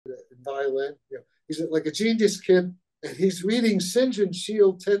violin. He's like a genius kid, and he's reading St. John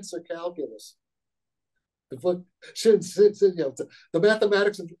Shield tensor calculus. The book, the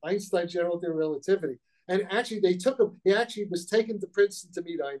mathematics of Einstein's general theory of relativity. And actually, they took him. He actually was taken to Princeton to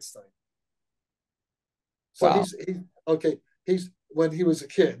meet Einstein. So Wow. okay. He's when he was a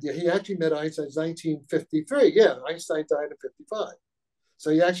kid. Yeah, he actually met Einstein in 1953. Yeah, Einstein died at 55. So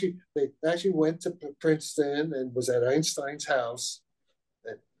they actually went to Princeton and was at Einstein's house.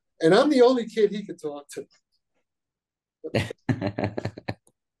 And I'm the only kid he could talk to.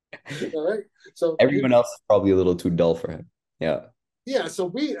 All right. So Everyone else is probably a little too dull for him. Yeah. yeah. So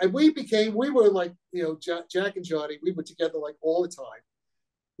we were like Jack and Johnny. We were together like all the time.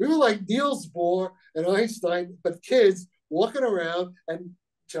 We were like Niels Bohr and Einstein, but kids walking around. And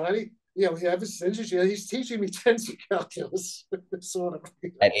Johnny, he have his singers. He's teaching me tensor calculus, sort of.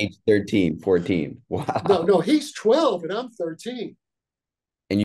 At age 13, 14. No, Wow. no, he's 12 and I'm 13.